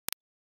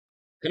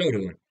Hello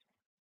everyone.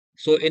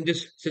 So in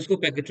this Cisco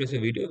packet tracer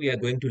video, we are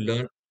going to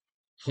learn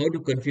how to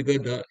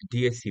configure the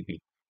DHCP.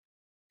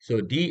 So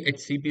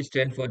DHCP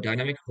stands for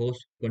Dynamic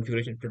Host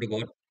Configuration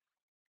Protocol.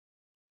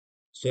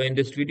 So in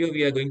this video,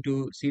 we are going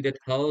to see that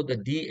how the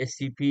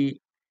DHCP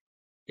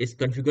is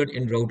configured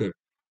in router.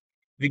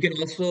 We can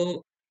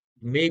also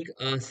make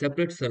a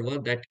separate server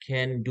that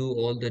can do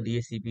all the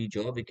DHCP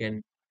job.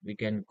 We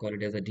can call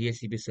it as a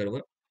DHCP server.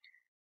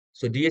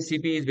 So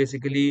DHCP is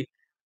basically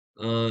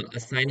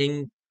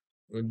assigning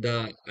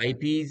the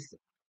IPs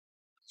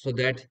so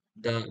that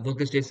the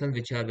workstations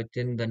which are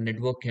within the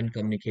network can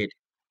communicate.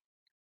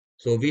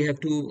 So we have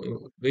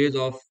two ways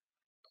of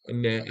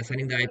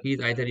assigning the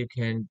IPs. Either you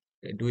can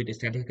do it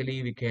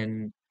statically. We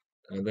can,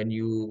 when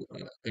you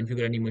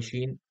configure any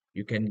machine,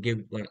 you can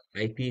give one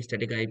IP,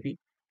 static IP,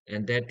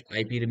 and that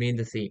IP remains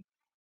the same.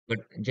 But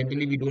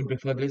generally, we don't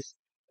prefer this,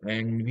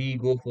 and we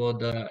go for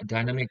the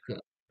dynamic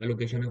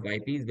allocation of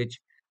IPs, which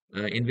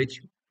in which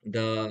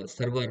the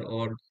server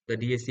or the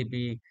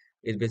DHCP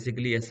is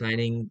basically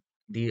assigning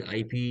the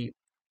IP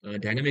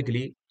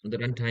dynamically on the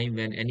runtime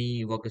when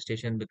any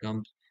workstation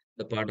becomes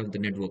the part of the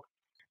network.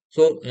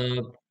 So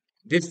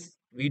this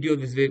video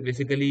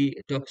basically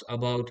talks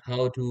about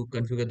how to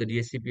configure the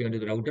DHCP onto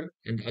the router,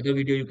 and the other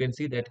video you can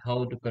see that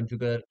how to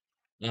configure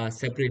a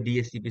separate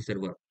DHCP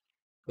server.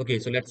 Okay,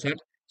 so let's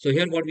start. So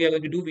here what we are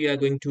going to do, we are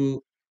going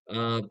to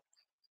uh,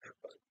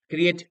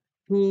 create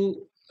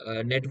two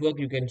network,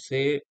 you can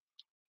say,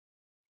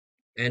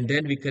 and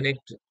then we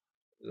connect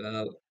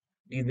uh,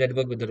 these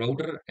network with the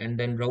router, and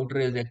then router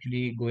is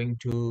actually going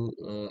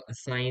to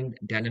assign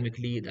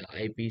dynamically the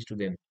IPs to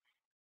them.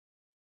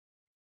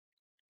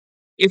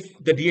 If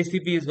the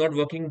DHCP is not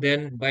working,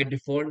 then by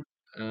default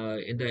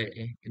in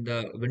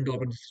the window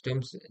operating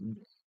systems,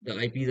 the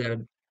IPs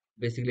are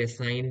basically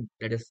assigned,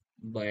 that is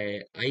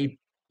by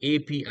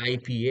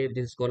APIPA.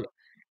 This is called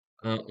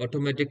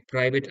automatic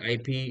private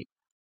IP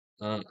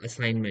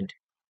assignment.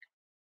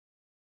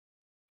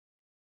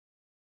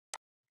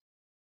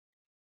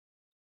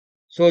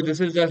 So this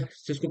is the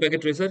Cisco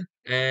packet tracer,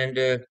 and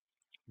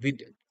with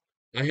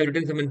I have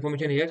written some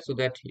information here so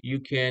that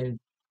you can,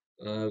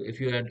 if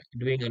you are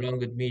doing along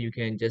with me, you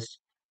can just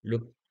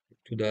look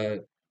to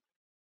the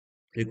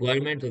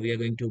requirement. So we are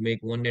going to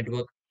make one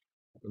network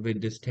with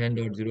this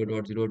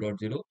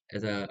 10.0.0.0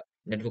 as a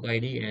network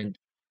ID, and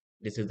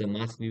this is the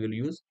mask we will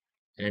use.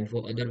 And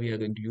for other, we are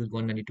going to use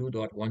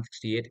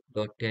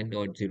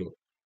 192.168.10.0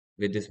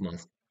 with this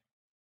mask.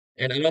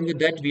 And along with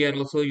that, we are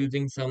also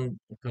using some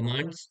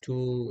commands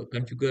to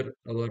configure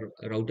our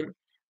router.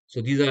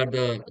 So these are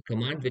the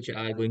commands which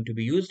are going to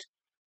be used.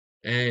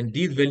 And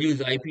these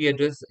values, IP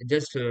address,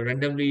 just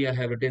randomly I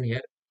have written here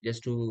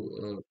just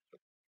to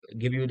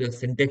give you the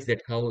syntax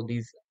that how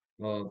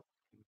uh,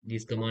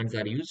 these commands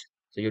are used.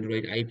 So you have to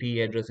write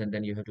IP address, and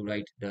then you have to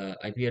write the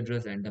IP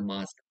address and the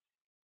mask.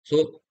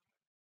 So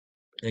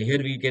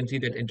here we can see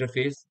that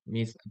interface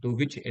means to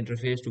which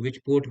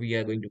port we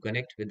are going to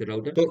connect with the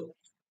router. So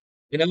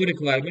in our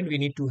requirement, we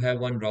need to have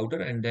one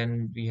router, and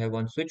then we have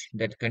one switch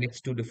that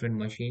connects to different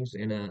machines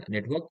in a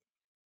network.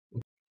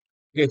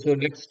 Okay, so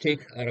let's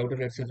take a router.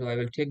 Let's say, so I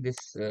will take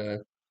this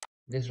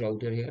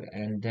router here,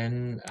 and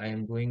then I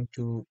am going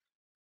to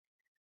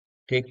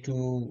take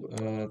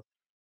uh,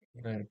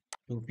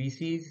 two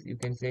PCs. You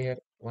can say here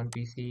one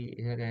PC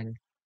here, and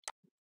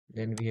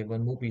then we have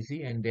one more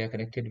PC, and they are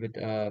connected with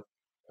a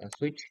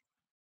switch.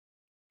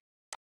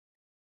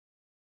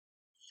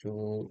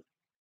 So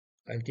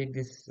I'll take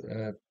this,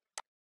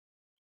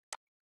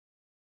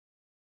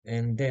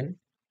 and then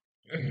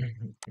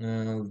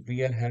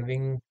we are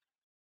having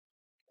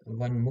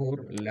one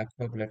more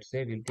laptop. Let's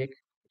say we'll take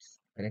it's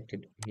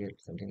connected here,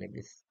 something like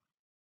this.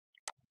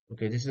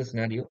 Okay, this is a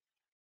scenario.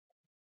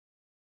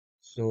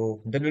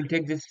 So then we'll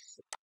take this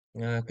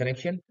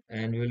connection,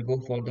 and we will go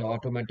for the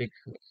automatic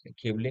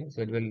cabling.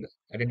 So it will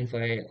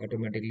identify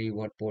automatically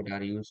what port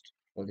are used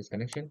for this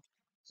connection.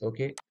 So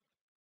okay.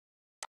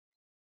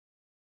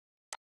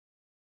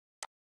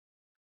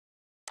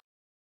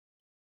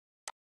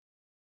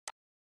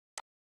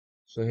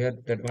 So here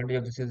the advantage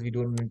of this is we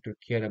don't need to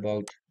care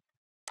about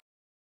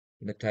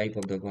the type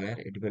of the wire.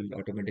 It will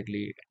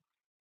automatically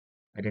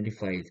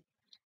identify it.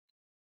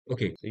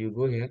 Okay, so you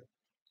go here,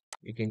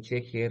 you can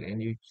check here,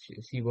 and you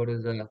see what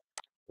is the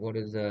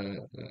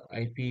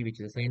IP which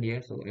is assigned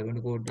here. So I want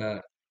to go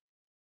the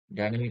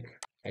dynamic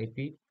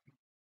IP.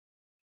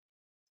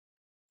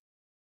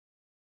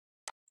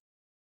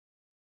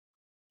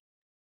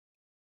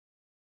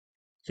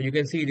 So you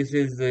can see this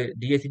is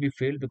DHCP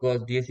failed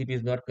because DHCP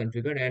is not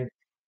configured, and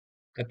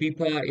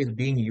APIPA is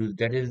being used.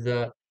 That is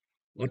the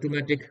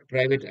automatic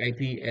private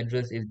IP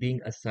address is being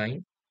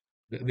assigned,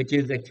 which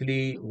is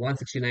actually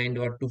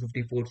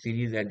 169.254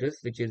 series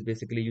address, which is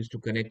basically used to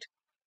connect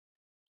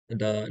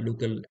the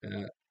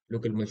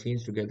local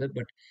machines together,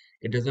 but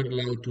it does not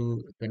allow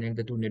to connect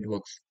the two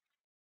networks.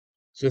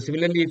 So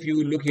similarly, if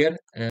you look here,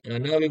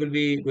 now we will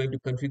be going to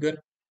configure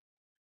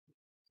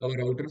our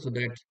router so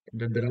that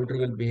the router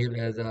will behave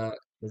as a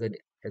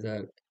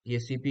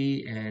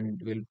DHCP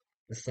and will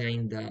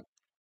assign the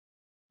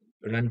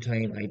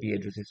runtime IP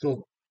addresses.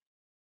 So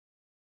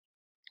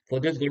for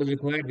this, what is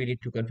required? We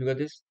need to configure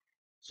this.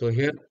 So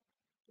here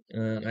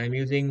I'm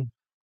using,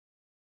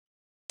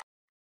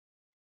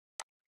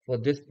 for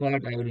this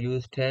part, I will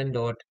use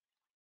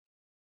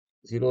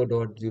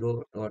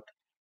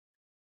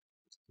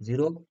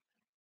 10.0.0.0,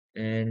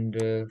 and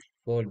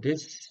for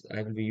this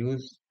I will be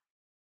use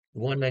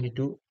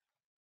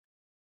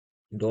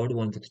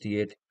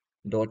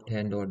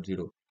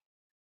 192.168.10.0.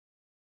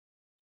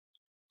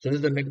 So this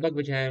is the network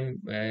which I am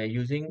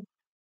using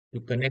to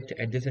connect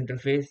at this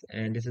interface,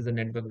 and this is the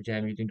network which I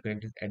am using to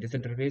connect at this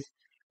interface.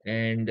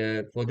 And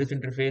for this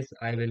interface,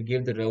 I will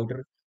give the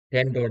router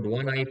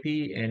 10.1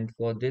 IP, and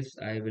for this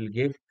I will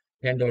give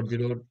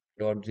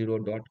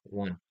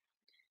 10.0.0.1.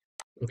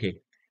 Okay,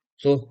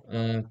 so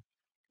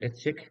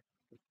let's check.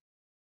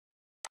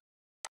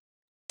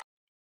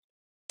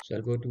 So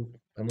I'll go to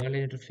command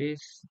line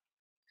interface,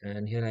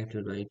 and here I have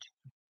to write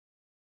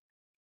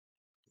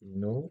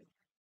no.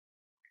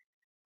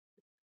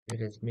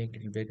 Let us make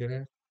it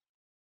bigger.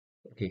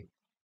 Okay,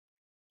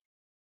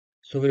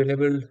 so we'll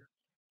enable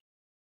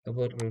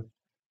our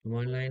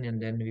command line,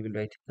 and then we will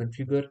write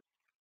configure.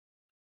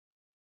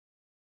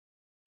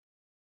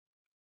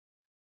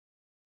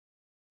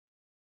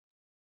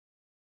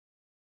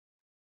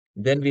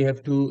 Then we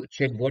have to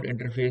check what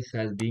interface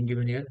has been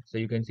given here. So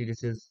you can see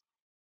this is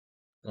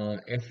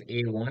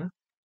FA1,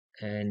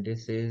 and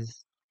this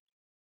is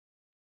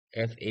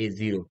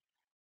FA0.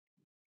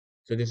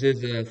 So this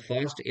is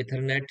fast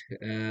Ethernet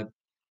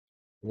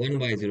 1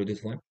 by 0,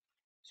 this one.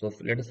 So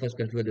let us first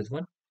configure this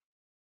one.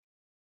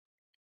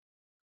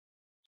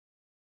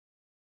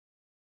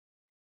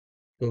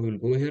 So we'll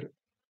go here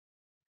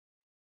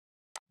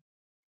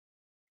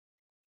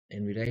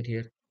and we write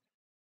here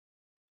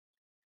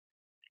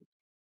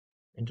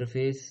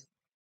interface,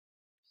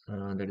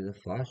 that is a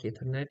fast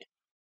Ethernet,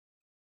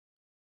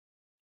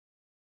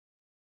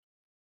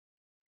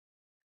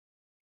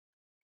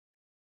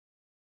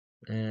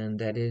 and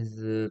that is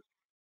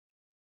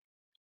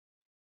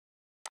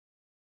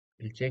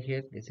we'll check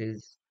here, this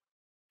is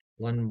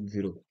 10,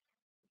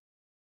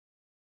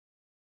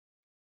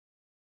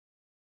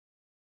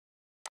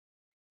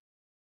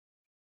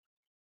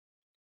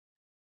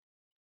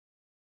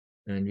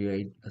 and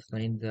we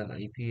assign the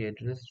IP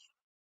address.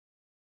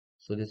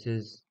 So this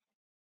is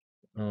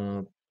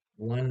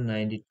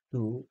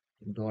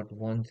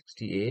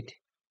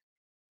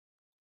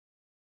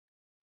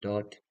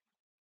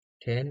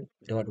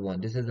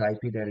 192.168.10.1. This is the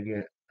IP that we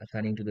are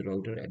assigning to the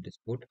router at this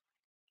port,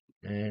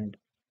 and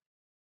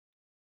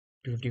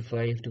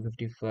 255 to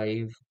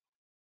 55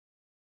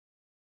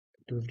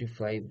 to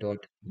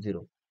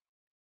 55.0.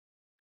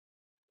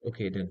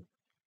 Okay, then.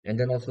 And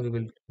then also we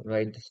will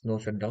write this no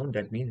shutdown.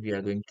 That means we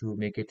are going to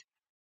make it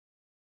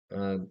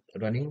uh,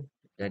 running.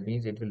 That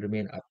means it will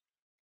remain up.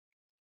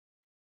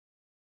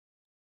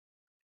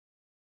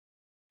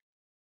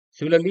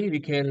 Similarly, we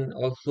can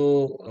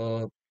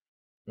also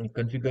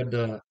configure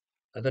the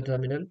other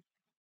terminal.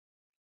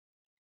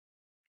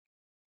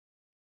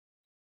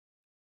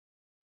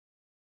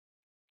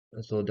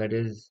 So that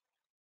is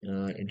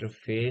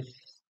interface.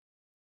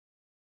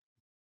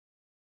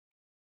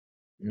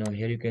 Now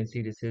here you can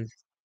see this is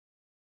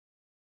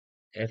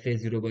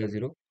FA0 by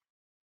 0.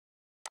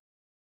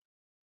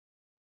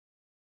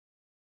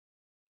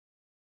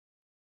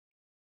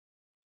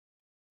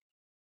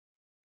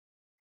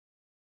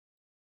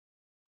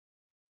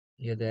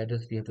 Here the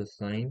address we have to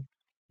assign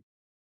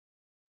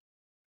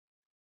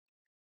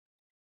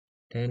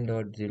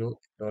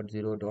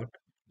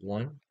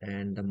 10.0.0.1,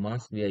 and the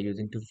mask we are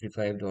using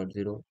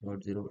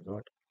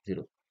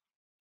 255.0.0.0.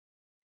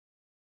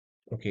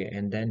 Okay,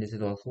 and then this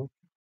is also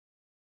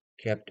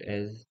kept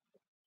as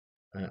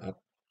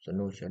up, so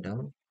no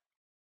shutdown.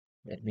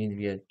 That means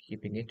we are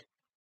keeping it.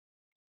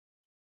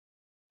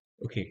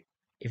 Okay,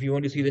 if you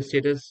want to see the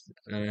status,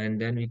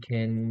 and then we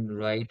can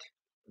write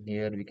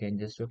here, we can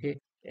just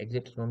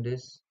exit from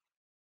this,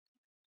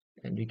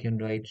 and we can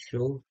write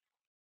show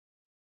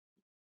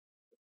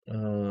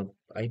uh,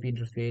 IP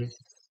interface.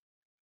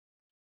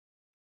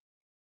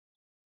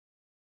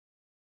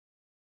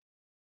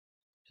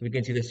 So we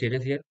can see the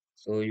status here.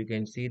 So you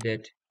can see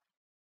that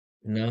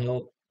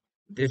now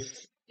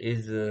this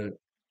is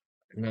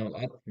now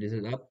up, this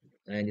is up,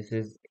 and this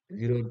is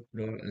 0,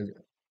 0,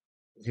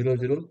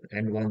 0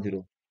 and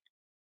 10.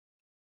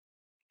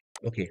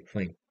 Okay,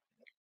 fine.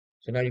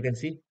 So now you can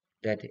see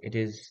that it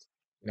is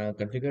now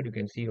configured. You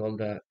can see all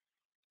the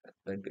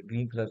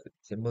green color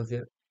symbols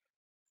here.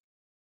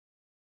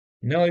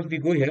 Now if we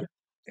go here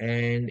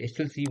and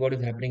still see what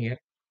is happening here.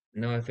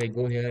 Now if I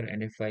go here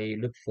and if I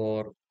look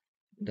for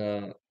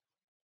the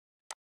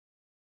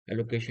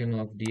allocation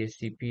of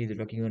DHCP, is it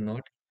working or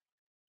not?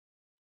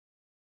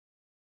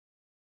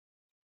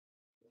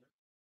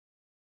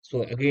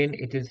 So again,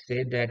 it is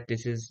said that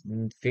this is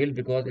failed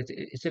because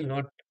it's still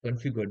not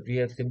configured. We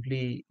have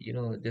simply,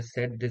 just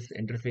set this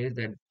interface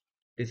that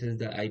this is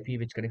the IP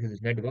which connects to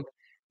this network,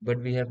 but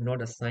we have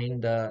not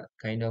assigned the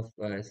kind of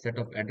set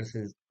of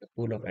addresses, the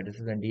pool of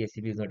addresses, and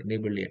DHCP is not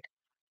enabled yet.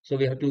 So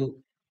we have to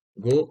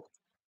go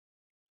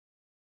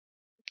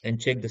and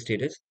check the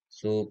status.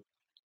 So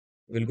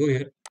we'll go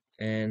here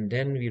and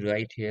then we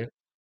write here,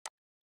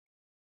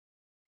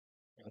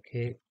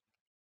 okay,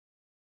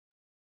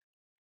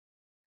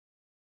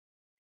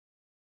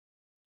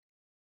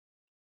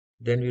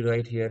 then we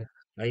write here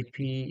IP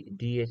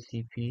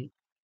DHCP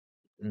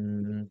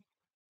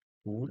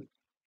pool,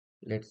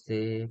 let's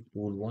say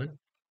pool 1,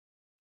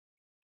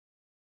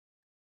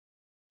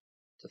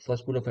 the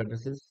first pool of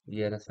addresses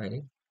we are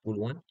assigning, pool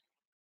 1,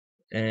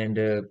 and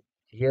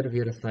here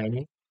we are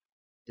assigning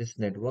this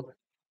network.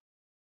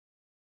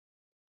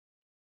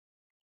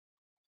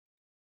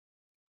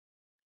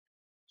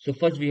 So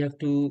first we have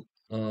to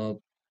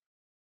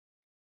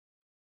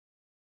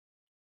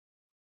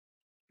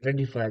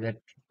identify that,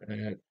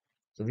 uh,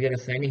 so we are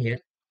assigning here,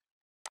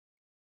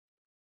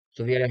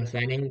 so we are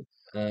assigning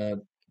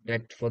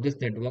that for this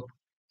network,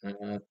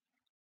 uh,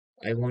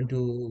 I want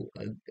to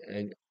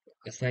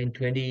assign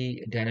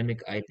 20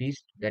 dynamic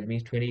IPs. That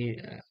means 20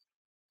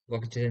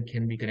 workstations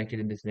can be connected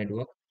in this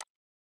network.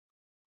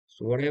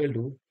 So what I will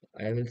do,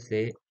 I will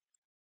say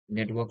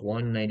network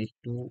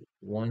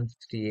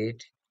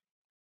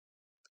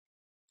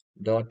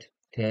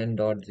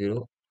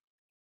 192.168.10.0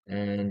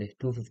 and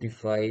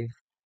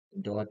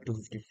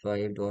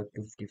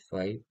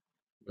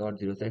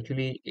 255.255.255.0. So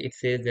actually it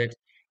says that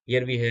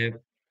here we have,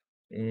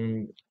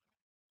 um,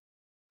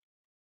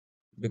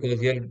 because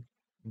here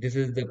this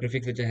is the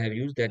prefix which I have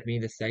used. That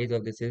means the size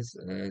of this is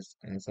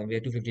somewhere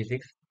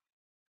 256.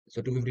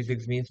 So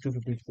 256 means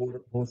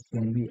 254 hosts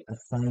can be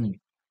assigned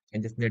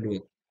in this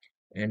network,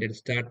 and it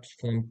starts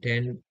from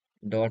 10.0.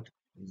 So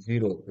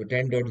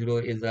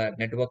 10.0 is a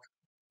network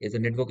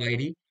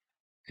ID,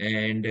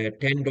 and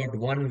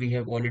 10.1 we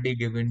have already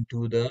given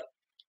to the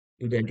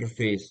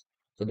interface.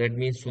 So that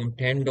means from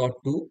 10.2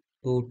 to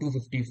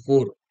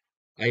 254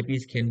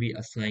 IPs can be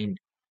assigned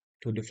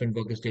to different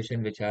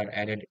workstation which are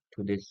added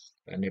to this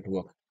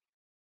network.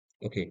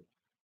 Okay,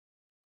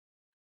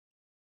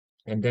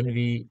 and then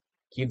we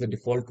keep the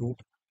default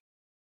route.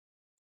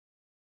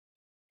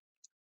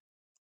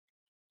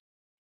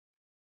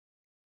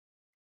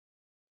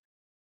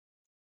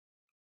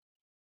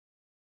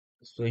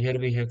 So here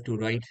we have to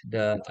write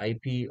the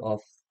IP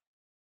of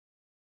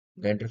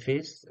the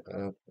interface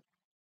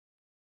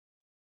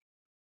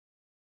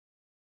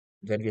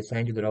that we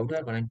assign to the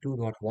router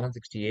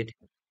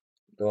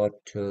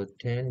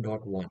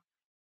 192.168.10.1,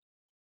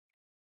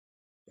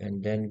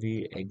 and then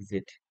we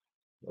exit.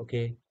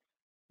 Okay,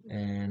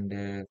 and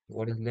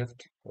what is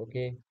left?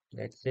 Okay,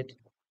 that's it.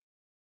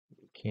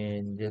 We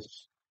can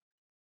just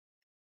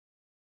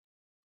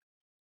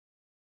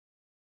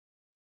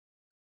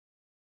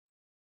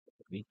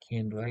we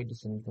can write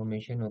this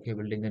information. Okay,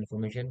 building the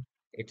information.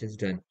 It is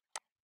done.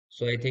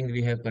 So I think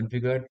we have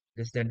configured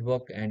this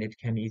network and it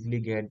can easily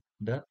get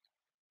the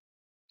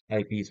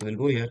IP. So we'll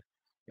go here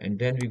and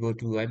then we go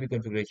to IP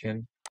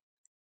configuration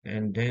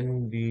and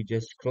then we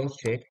just cross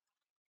check.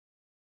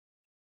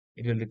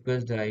 It will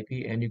request the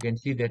IP and you can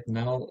see that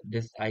now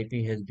this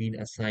IP has been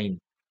assigned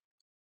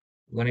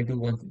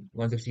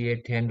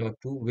 192.168.10.2,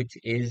 which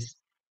is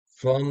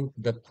from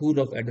the pool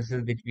of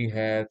addresses which we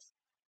have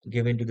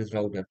given to this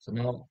router. So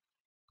now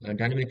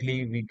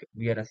dynamically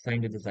we are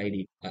assigned to this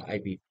IP.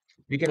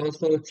 We can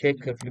also check,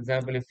 for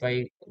example, if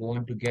I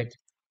want to get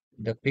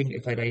the ping,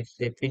 if I write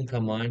say ping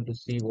command to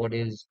see what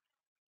is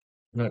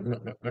not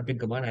ping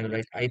command, I will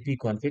write IP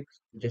config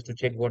just to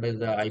check what is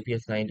the IP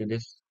assigned to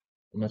this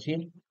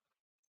machine.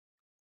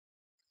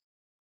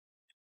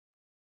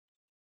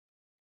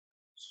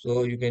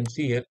 So you can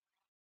see here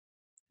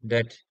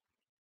that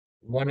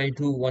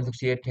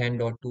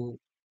 192.168.10.2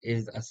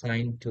 is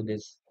assigned to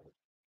this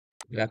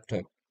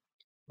laptop.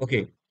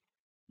 Okay,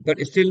 but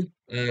still,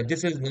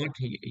 this is not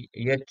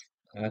yet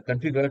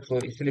configured. So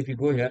still, if you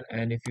go here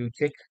and if you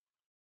check,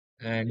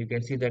 and you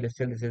can see that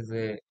still this is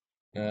a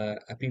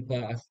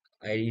PIPA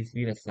ID is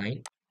being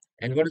assigned.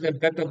 And what is the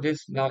impact of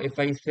this? Now, if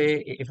I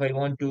say if I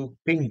want to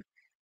ping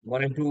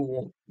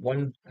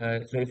 192.1,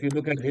 so if you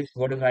look at this,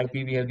 what is the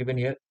IP we have given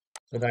here?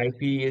 So the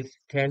IP is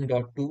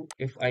 10.2.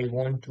 If I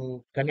want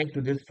to connect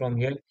to this from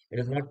here, it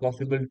is not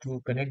possible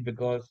to connect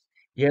because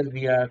here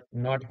we are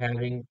not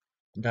having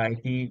the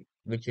IP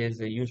which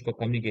is used for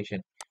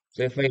communication.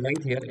 So if I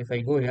write here, if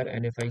I go here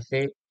and if I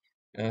say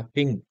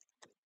ping,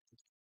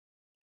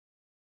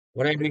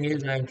 what I'm doing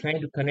is I'm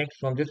trying to connect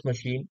from this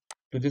machine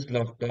to this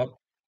laptop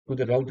to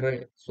the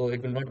router, so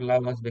it will not allow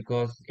us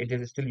because it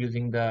is still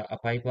using the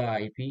APIPA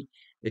IP,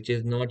 which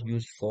is not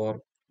used for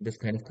this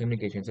kind of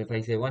communication. So if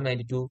I say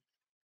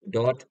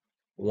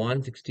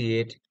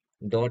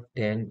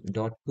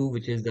 192.168.10.2,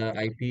 which is the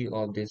IP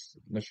of this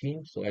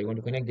machine, so I want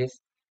to connect this,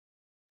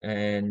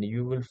 and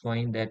you will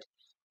find that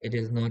it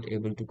is not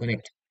able to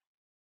connect.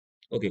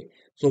 Okay,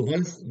 so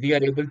once we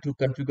are able to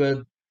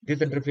configure this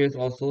interface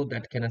also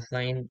that can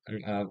assign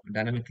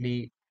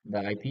dynamically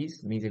the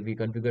IPs, means if we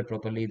configure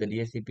properly the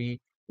DHCP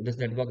to this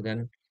network,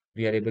 then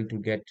we are able to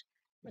get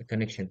a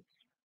connection.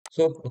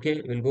 So,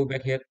 okay, we'll go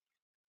back here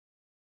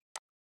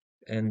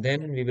and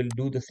then we will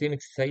do the same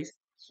exercise.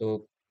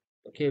 So,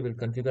 okay, we'll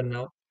configure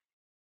now.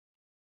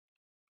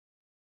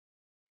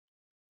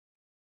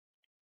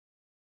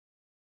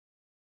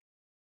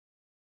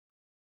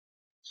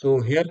 So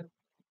here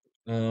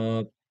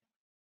uh,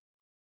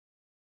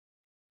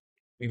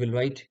 we will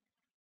write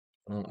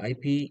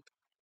IP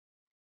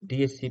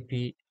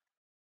DHCP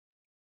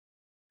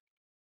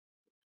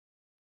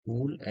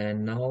pool,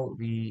 and now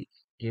we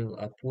give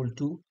a pool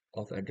 2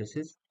 of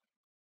addresses,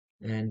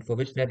 and for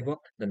which network?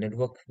 The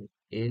network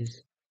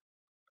is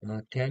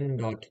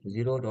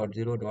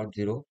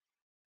 10.0.0.0,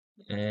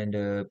 and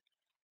the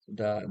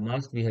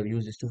mask we have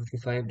used is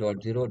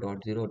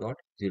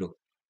 255.0.0.0,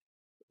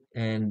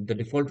 and the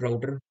default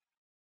router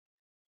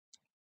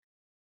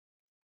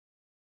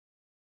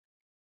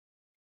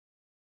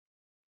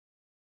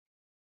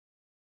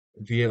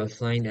we have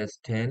assigned as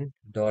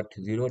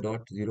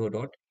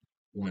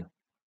 10.0.0.1.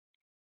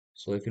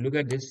 So if you look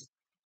at this,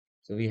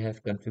 so we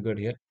have configured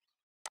here.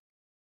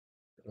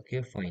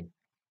 Okay, fine.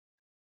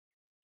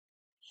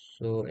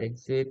 So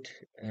exit,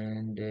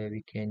 and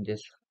we can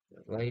just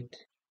write.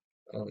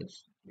 Oh,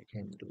 we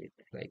can do it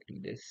like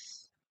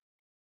this.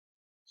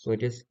 So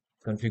it is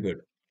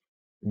configured.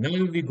 Now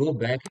if we go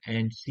back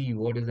and see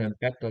what is the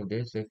impact of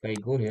this. So if I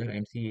go here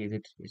and see, is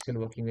it still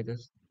working with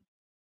us?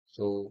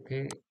 So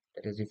okay,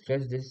 let us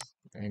refresh this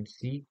and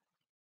see,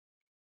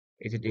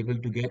 is it able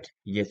to get?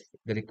 Yes,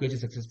 the request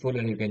is successful,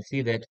 and you can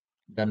see that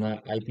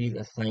the IP is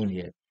assigned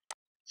here.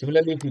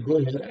 Similarly, if you go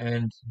here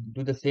and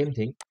do the same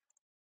thing,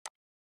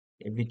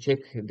 if we check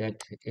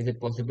that is it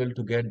possible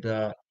to get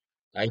the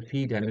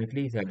IP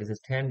dynamically, that this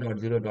is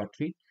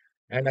 10.0.3,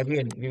 and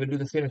again we will do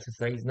the same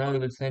exercise. Now we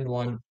will send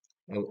one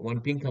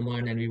ping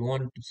command, and we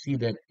want to see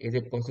that is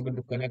it possible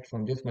to connect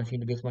from this machine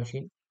to this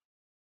machine.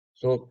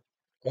 So,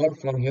 or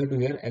from here to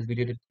here as we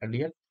did it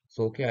earlier.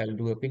 So okay, I'll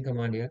do a ping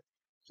command here.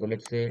 So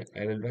let's say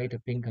I will write a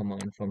ping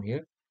command from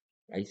here.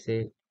 I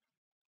say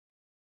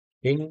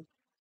ping,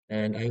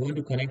 and I want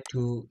to connect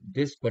to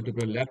this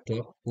particular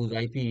laptop whose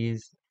IP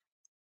is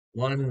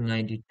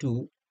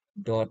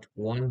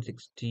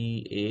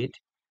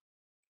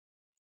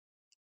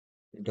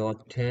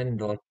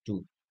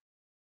 192.168.10.2.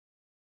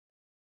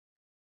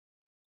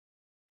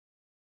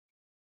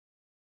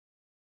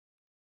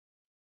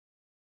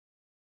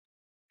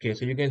 Okay,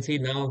 so you can see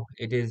now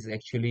it is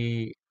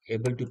actually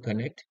able to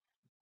connect.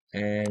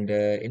 And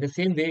in the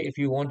same way, if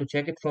you want to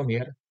check it from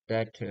here,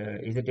 that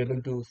is it able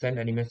to send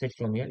any message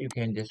from here, you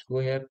can just go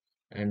here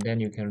and then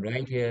you can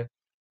write here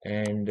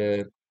and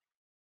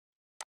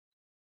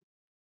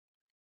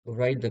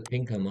write the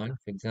ping command.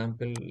 For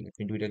example, let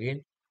me do it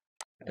again.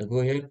 I'll go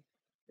here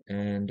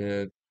and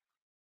I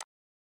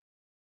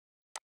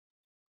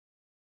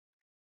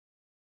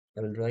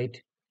will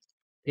write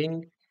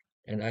ping,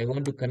 and I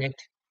want to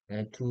connect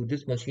to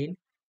this machine,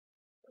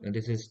 and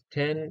this is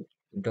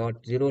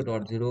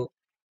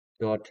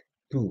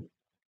 10.0.0.2,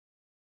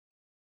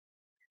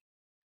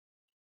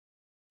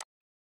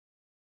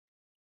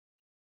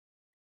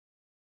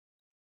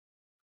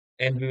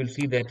 and we will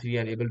see that we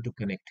are able to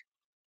connect.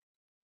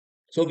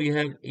 So we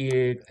have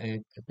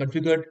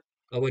configured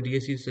our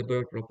DSC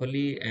server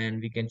properly,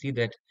 and we can see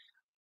that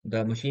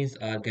the machines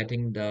are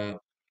getting the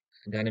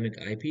dynamic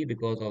IP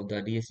because of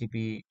the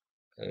DHCP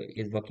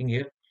is working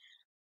here.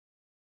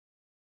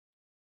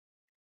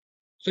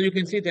 So you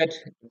can see that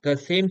the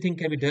same thing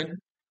can be done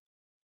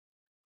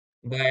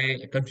by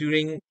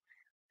configuring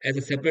as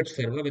a separate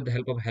server with the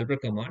help of helper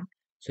command.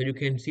 So you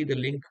can see the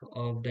link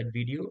of that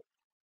video.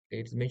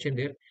 It's mentioned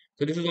there.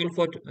 So this is all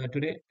for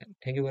today.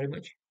 Thank you very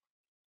much.